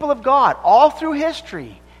this people of God, all through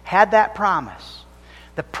history, had that promise.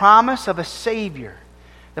 The promise of a Savior.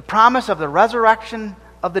 The promise of the resurrection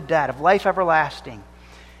of the dead, of life everlasting.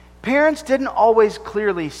 Parents didn't always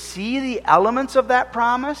clearly see the elements of that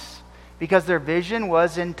promise because their vision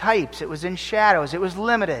was in types, it was in shadows, it was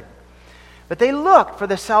limited. But they looked for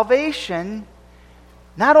the salvation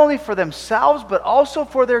not only for themselves, but also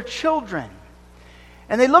for their children.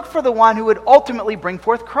 And they looked for the one who would ultimately bring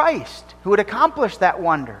forth Christ, who would accomplish that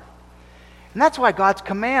wonder. And that's why God's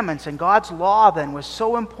commandments and God's law then was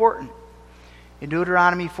so important. In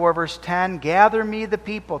Deuteronomy 4, verse 10, gather me the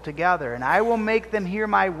people together, and I will make them hear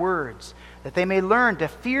my words, that they may learn to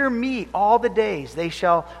fear me all the days they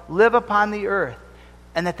shall live upon the earth,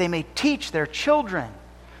 and that they may teach their children.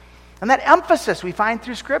 And that emphasis we find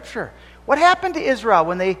through Scripture. What happened to Israel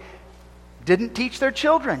when they didn't teach their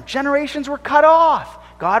children? Generations were cut off.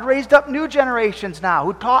 God raised up new generations now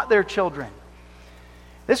who taught their children.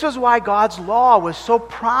 This was why God's law was so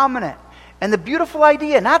prominent. And the beautiful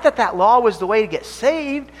idea, not that that law was the way to get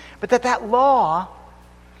saved, but that that law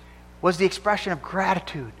was the expression of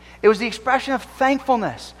gratitude. It was the expression of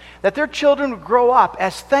thankfulness, that their children would grow up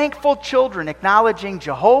as thankful children, acknowledging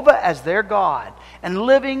Jehovah as their God and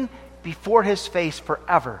living before His face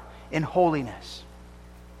forever in holiness.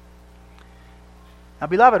 Now,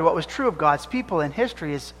 beloved, what was true of God's people in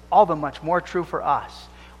history is all the much more true for us.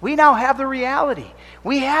 We now have the reality.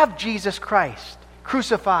 We have Jesus Christ,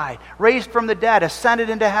 crucified, raised from the dead, ascended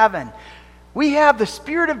into heaven. We have the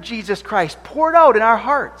Spirit of Jesus Christ poured out in our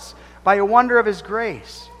hearts by a wonder of His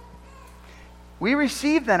grace. We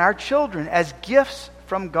receive then our children as gifts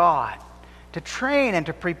from God to train and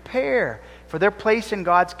to prepare for their place in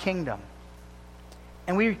God's kingdom.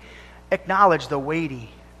 And we acknowledge the weighty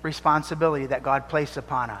responsibility that God placed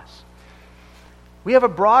upon us. We have a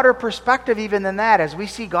broader perspective even than that as we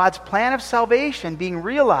see God's plan of salvation being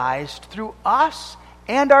realized through us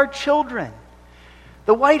and our children.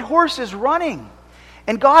 The white horse is running,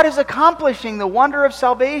 and God is accomplishing the wonder of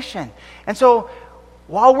salvation. And so,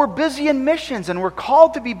 while we're busy in missions, and we're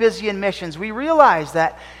called to be busy in missions, we realize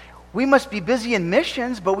that we must be busy in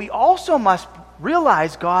missions, but we also must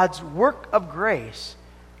realize God's work of grace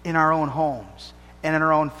in our own homes and in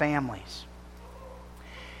our own families.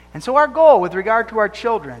 And so our goal with regard to our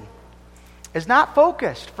children is not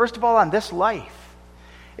focused, first of all, on this life.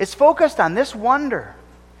 It's focused on this wonder.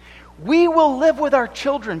 We will live with our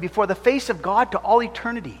children before the face of God to all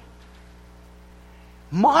eternity.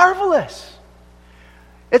 Marvelous!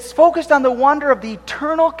 It's focused on the wonder of the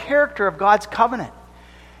eternal character of God's covenant.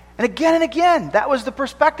 And again, that was the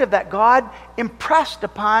perspective that God impressed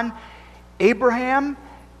upon Abraham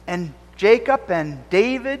and Jacob and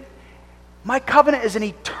David. My covenant is an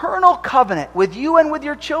eternal covenant with you and with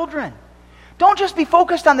your children. Don't just be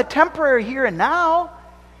focused on the temporary here and now.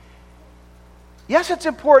 Yes, it's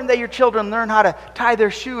important that your children learn how to tie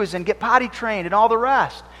their shoes and get potty trained and all the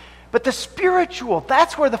rest. But the spiritual,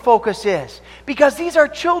 that's where the focus is. Because these are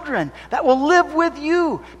children that will live with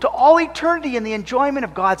you to all eternity in the enjoyment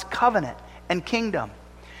of God's covenant and kingdom.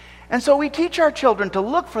 And so we teach our children to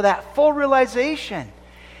look for that full realization.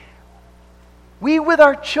 We, with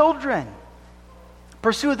our children,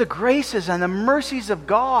 pursue the graces and the mercies of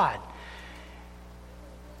God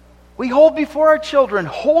We hold before our children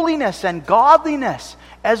holiness and godliness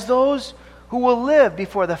as those who will live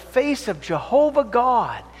before the face of Jehovah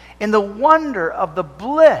God in the wonder of the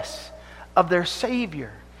bliss of their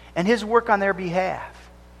Savior and His work on their behalf.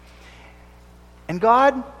 And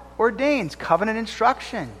God ordains covenant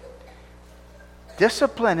instruction,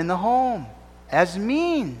 discipline in the home as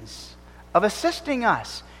means of assisting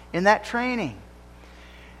us in that training.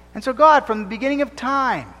 And so God, from the beginning of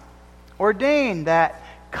time, ordained that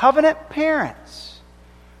covenant parents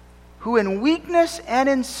who in weakness and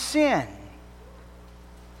in sin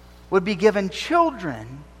would be given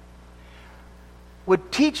children would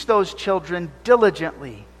teach those children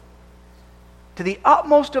diligently to the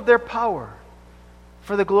utmost of their power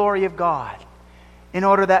for the glory of God, in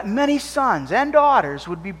order that many sons and daughters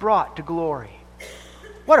would be brought to glory.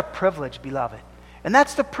 What a privilege, beloved. And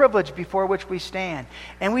that's the privilege before which we stand.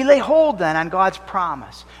 And we lay hold then on God's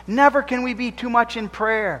promise. Never can we be too much in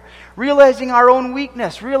prayer, realizing our own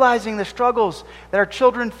weakness, realizing the struggles that our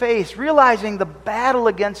children face, realizing the battle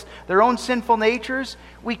against their own sinful natures.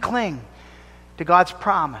 We cling to God's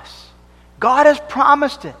promise. God has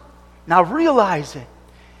promised it. Now realize it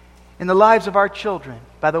in the lives of our children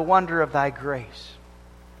by the wonder of thy grace.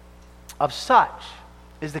 Of such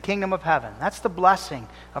is the kingdom of heaven. That's the blessing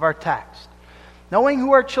of our text. Knowing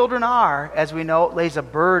who our children are, as we know, lays a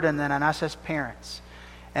burden then on us as parents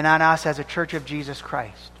and on us as a church of Jesus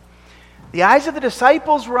Christ. The eyes of the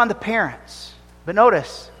disciples were on the parents. But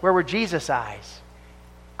notice, where were Jesus' eyes?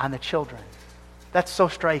 On the children. That's so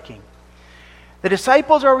striking. The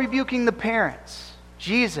disciples are rebuking the parents.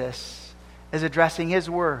 Jesus is addressing His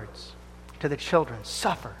words to the children.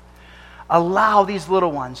 Suffer. Allow these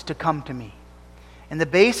little ones to come to me. And the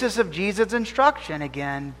basis of Jesus' instruction,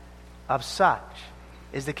 again, of such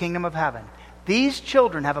is the kingdom of heaven. These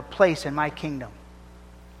children have a place in my kingdom.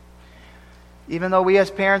 Even though we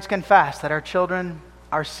as parents confess that our children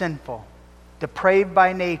are sinful, depraved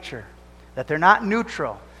by nature, that they're not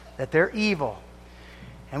neutral, that they're evil.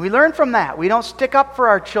 And we learn from that. We don't stick up for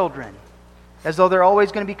our children as though they're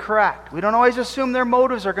always going to be correct. We don't always assume their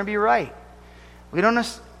motives are going to be right. We don't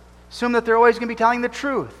assume that they're always going to be telling the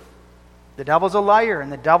truth. The devil's a liar,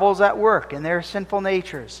 and the devil's at work in their sinful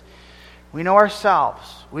natures. We know ourselves.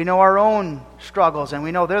 We know our own struggles, and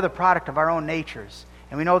we know they're the product of our own natures.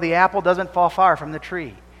 And we know the apple doesn't fall far from the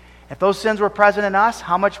tree. If those sins were present in us,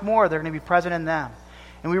 how much more they're going to be present in them.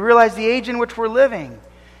 And we realize the age in which we're living,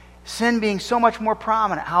 sin being so much more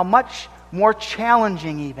prominent, how much more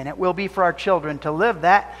challenging even it will be for our children to live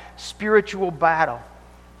that spiritual battle.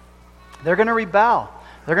 They're going to rebel.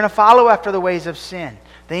 They're going to follow after the ways of sin.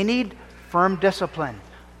 They need firm discipline,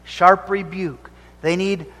 sharp rebuke. They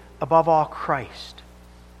need, above all, Christ.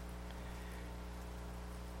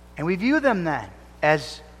 And we view them then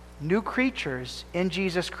as new creatures in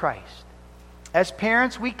Jesus Christ. As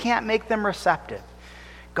parents, we can't make them receptive.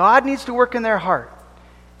 God needs to work in their heart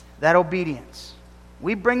that obedience.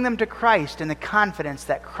 We bring them to Christ in the confidence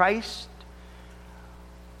that Christ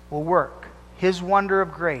will work His wonder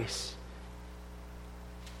of grace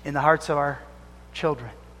in the hearts of our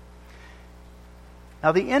children.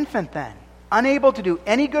 Now the infant then, unable to do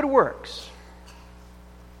any good works,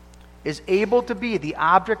 is able to be the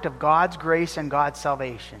object of God's grace and God's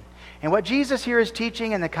salvation. And what Jesus here is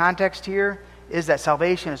teaching in the context here is that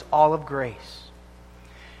salvation is all of grace.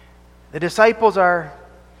 The disciples are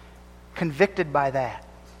convicted by that.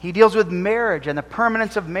 He deals with marriage and the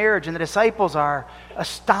permanence of marriage, and the disciples are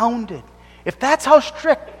astounded. If that's how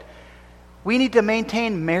strict we need to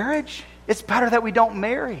maintain marriage, it's better that we don't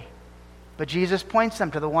marry. But Jesus points them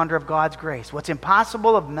to the wonder of God's grace. What's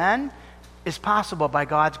impossible of men is possible by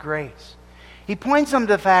God's grace. He points them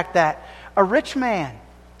to the fact that a rich man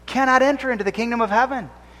cannot enter into the kingdom of heaven.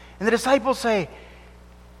 And the disciples say,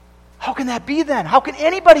 how can that be then? How can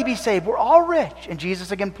anybody be saved? We're all rich. And Jesus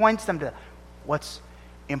again points them to what's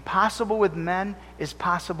impossible with men is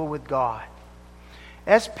possible with God.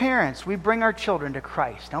 As parents, we bring our children to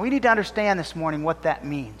Christ. Now we need to understand this morning what that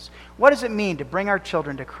means. What does it mean to bring our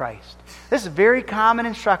children to Christ? This is a very common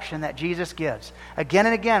instruction that Jesus gives. Again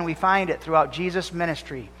and again we find it throughout Jesus'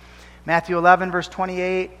 ministry. Matthew 11 verse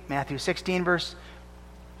 28, Matthew 16 verse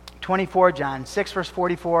 24, John 6 verse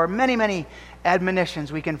 44, many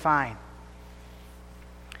admonitions we can find.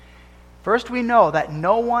 First, we know that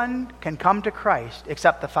no one can come to Christ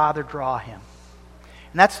except the Father draw him.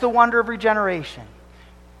 And that's the wonder of regeneration.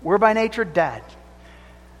 We're by nature dead.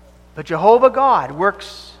 But Jehovah God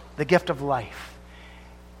works the gift of life.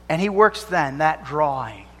 And He works then that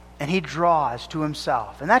drawing. And He draws to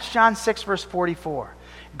Himself. And that's John 6 verse 44.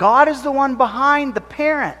 God is the one behind the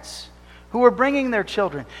parents who are bringing their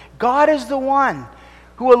children. God is the one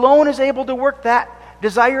who alone is able to work that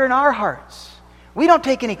desire in our hearts. We don't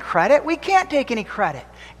take any credit. We can't take any credit.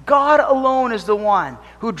 God alone is the one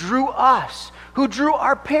who drew us, who drew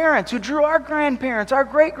our parents, who drew our grandparents, our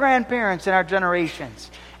great-grandparents, and our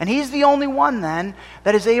generations. And He's the only one, then,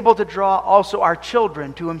 that is able to draw also our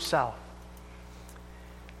children to Himself.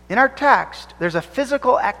 In our text, there's a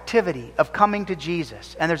physical activity of coming to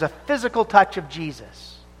Jesus, and there's a physical touch of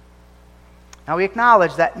Jesus. Now, we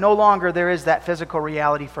acknowledge that no longer there is that physical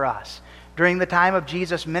reality for us. During the time of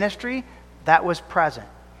Jesus' ministry, that was present.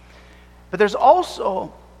 But there's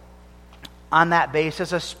also, on that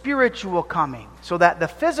basis, a spiritual coming, so that the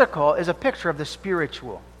physical is a picture of the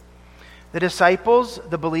spiritual. The disciples,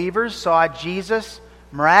 the believers, saw Jesus'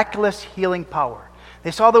 miraculous healing power.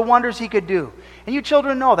 They saw the wonders He could do. And you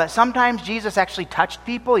children know that sometimes Jesus actually touched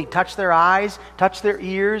people. He touched their eyes, touched their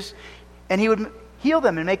ears, and He would heal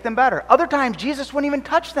them and make them better. Other times, Jesus wouldn't even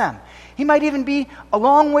touch them. He might even be a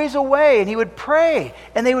long ways away, and He would pray,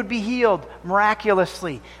 and they would be healed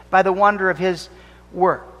miraculously by the wonder of His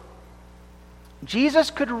work.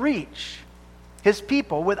 Jesus could reach His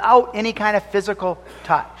people without any kind of physical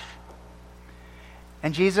touch.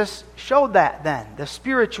 And Jesus showed that then, the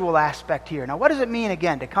spiritual aspect here. Now, what does it mean,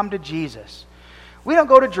 again, to come to Jesus? We don't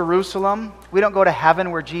go to Jerusalem. We don't go to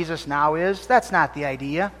heaven where Jesus now is. That's not the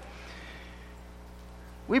idea.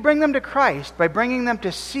 We bring them to Christ by bringing them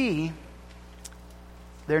to see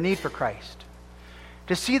their need for Christ,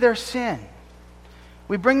 to see their sin.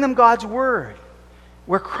 We bring them God's Word,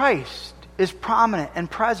 where Christ is prominent and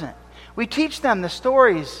present. We teach them the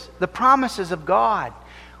stories, the promises of God.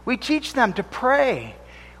 We teach them to pray.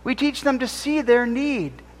 We teach them to see their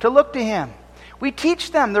need, to look to Him. We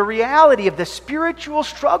teach them the reality of the spiritual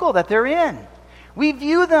struggle that they're in. We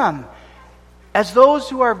view them as those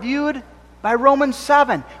who are viewed by Romans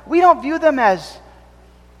 7. We don't view them as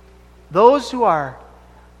those who are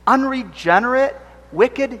unregenerate,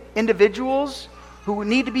 wicked individuals who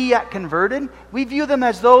need to be yet converted. We view them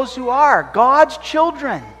as those who are God's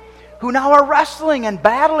children, who now are wrestling and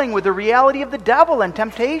battling with the reality of the devil and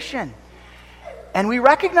temptation. And we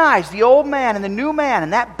recognize the old man and the new man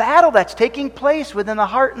and that battle that's taking place within the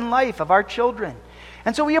heart and life of our children.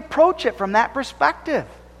 And so we approach it from that perspective.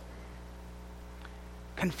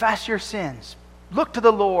 Confess your sins. Look to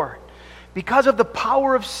the Lord. Because of the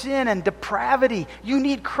power of sin and depravity, you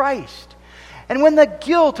need Christ. And when the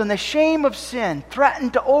guilt and the shame of sin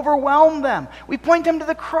threaten to overwhelm them, we point them to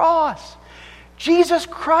the cross. Jesus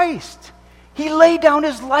Christ, He laid down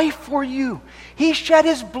His life for you. He shed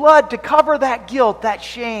His blood to cover that guilt, that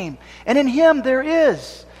shame. And in Him there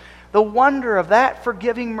is the wonder of that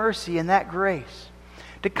forgiving mercy and that grace.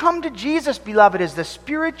 To come to Jesus, beloved, is the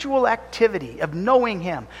spiritual activity of knowing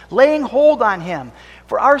Him, laying hold on Him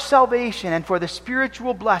for our salvation and for the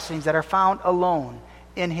spiritual blessings that are found alone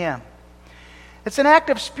in Him. It's an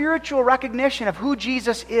act of spiritual recognition of who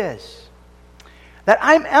Jesus is. That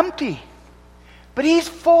I'm empty, but He's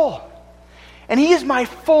full. And He is my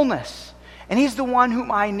fullness. And He's the one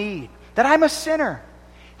whom I need. That I'm a sinner.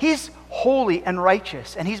 He's holy and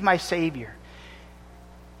righteous, and He's my Savior.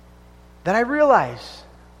 That I realize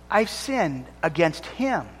I've sinned against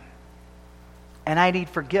Him, and I need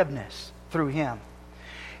forgiveness through Him.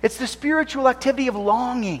 It's the spiritual activity of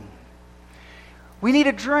longing. We need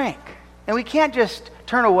a drink, and we can't just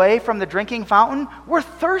turn away from the drinking fountain. We're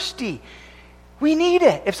thirsty. We need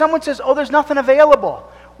it. If someone says, oh, there's nothing available,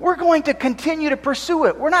 we're going to continue to pursue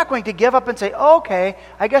it. We're not going to give up and say, oh, okay,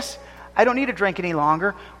 I guess I don't need a drink any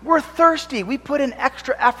longer. We're thirsty. We put in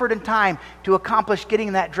extra effort and time to accomplish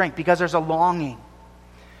getting that drink because there's a longing.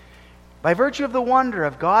 By virtue of the wonder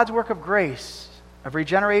of God's work of grace, of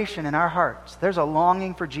regeneration in our hearts, there's a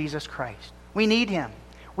longing for Jesus Christ. We need Him.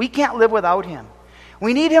 We can't live without Him.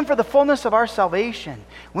 We need Him for the fullness of our salvation.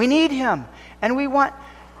 We need Him, and we want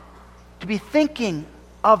to be thinking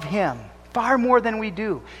of Him far more than we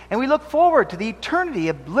do. And we look forward to the eternity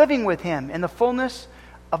of living with Him in the fullness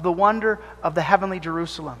of the wonder of the heavenly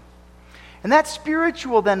Jerusalem. And that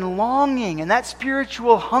spiritual then longing and that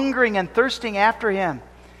spiritual hungering and thirsting after Him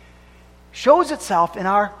shows itself in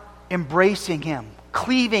our embracing Him,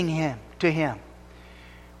 cleaving to Him.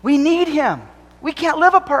 We need Him. We can't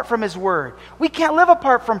live apart from His Word. We can't live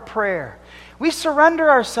apart from prayer. We surrender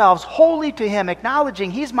ourselves wholly to Him, acknowledging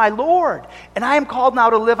He's my Lord, and I am called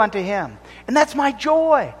now to live unto Him. And that's my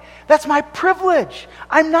joy. That's my privilege.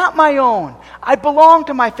 I'm not my own. I belong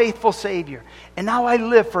to my faithful Savior, and now I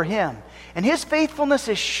live for Him. And His faithfulness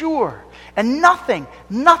is sure, and nothing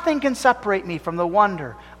can separate me from the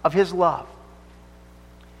wonder of His love.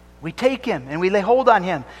 We take Him and we lay hold on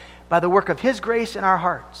Him by the work of His grace in our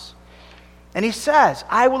hearts. And he says,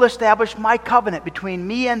 I will establish my covenant between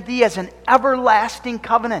me and thee as an everlasting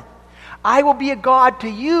covenant. I will be a God to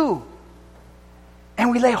you.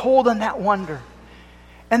 And we lay hold on that wonder.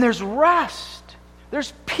 And there's rest.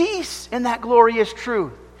 There's peace in that glorious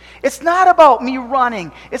truth. It's not about me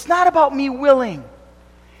running. It's not about me willing.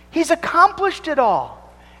 He's accomplished it all.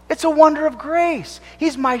 It's a wonder of grace.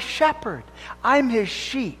 He's my shepherd. I'm his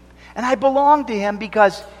sheep. And I belong to him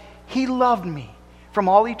because he loved me from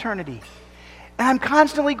all eternity. And I'm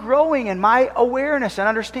constantly growing in my awareness and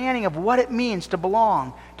understanding of what it means to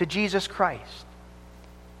belong to Jesus Christ.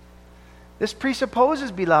 This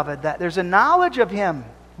presupposes, beloved, that there's a knowledge of him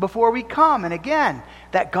before we come. And again,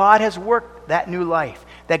 that God has worked that new life.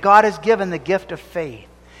 That God has given the gift of faith.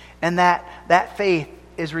 And that faith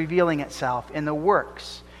is revealing itself in the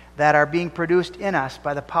works that are being produced in us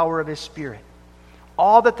by the power of his Spirit.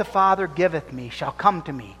 All that the Father giveth me shall come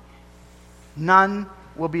to me. None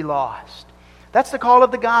will be lost. That's the call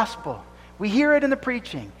of the gospel. We hear it in the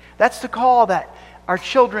preaching. That's the call that our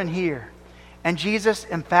children hear. And Jesus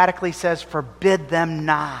emphatically says, forbid them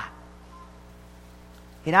not.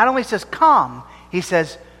 He not only says, come, he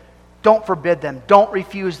says, don't forbid them. Don't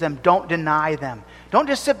refuse them. Don't deny them. Don't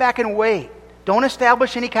just sit back and wait. Don't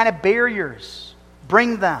establish any kind of barriers.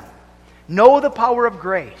 Bring them. Know the power of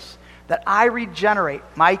grace, that I regenerate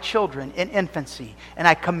my children in infancy, and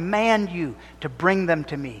I command you to bring them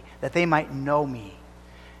to me, that they might know me.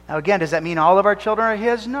 Now again, does that mean all of our children are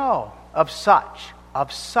his? No. Of such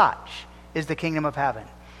is the kingdom of heaven.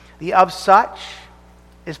 The of such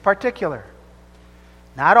is particular.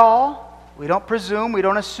 Not all. We don't presume, we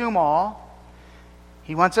don't assume all.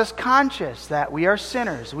 He wants us conscious that we are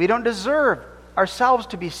sinners. We don't deserve ourselves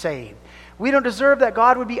to be saved. We don't deserve that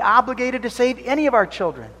God would be obligated to save any of our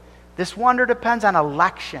children. This wonder depends on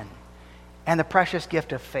election and the precious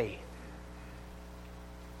gift of faith.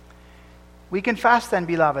 We confess then,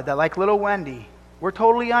 beloved, that like little Wendy, we're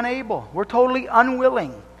totally unable, we're totally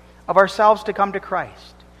unwilling of ourselves to come to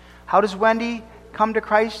Christ. How does Wendy come to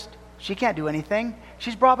Christ? She can't do anything.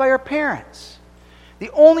 She's brought by her parents. The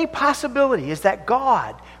only possibility is that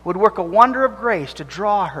God would work a wonder of grace to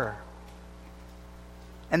draw her.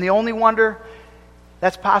 And the only wonder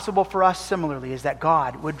that's possible for us similarly is that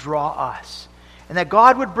God would draw us. And that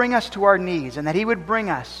God would bring us to our knees, and that he would bring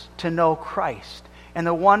us to know Christ and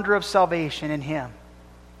the wonder of salvation in him.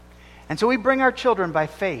 And so we bring our children by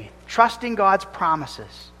faith, trusting God's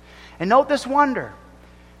promises. And note this wonder.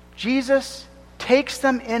 Jesus takes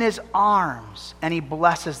them in his arms and he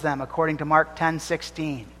blesses them, according to Mark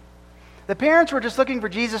 10:16. The parents were just looking for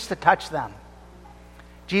Jesus to touch them,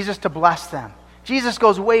 Jesus to bless them. Jesus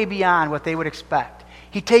goes way beyond what they would expect.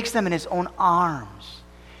 He takes them in his own arms.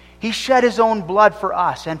 He shed his own blood for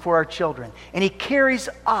us and for our children, and he carries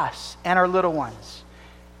us and our little ones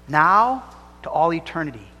now to all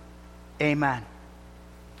eternity. Amen.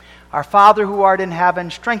 Our Father who art in heaven,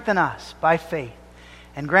 strengthen us by faith,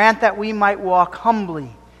 and grant that we might walk humbly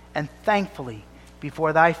and thankfully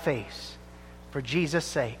before thy face. For Jesus'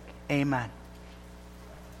 sake, amen.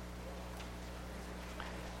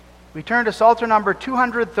 We turn to Psalter number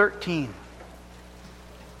 213.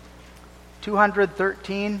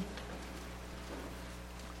 213.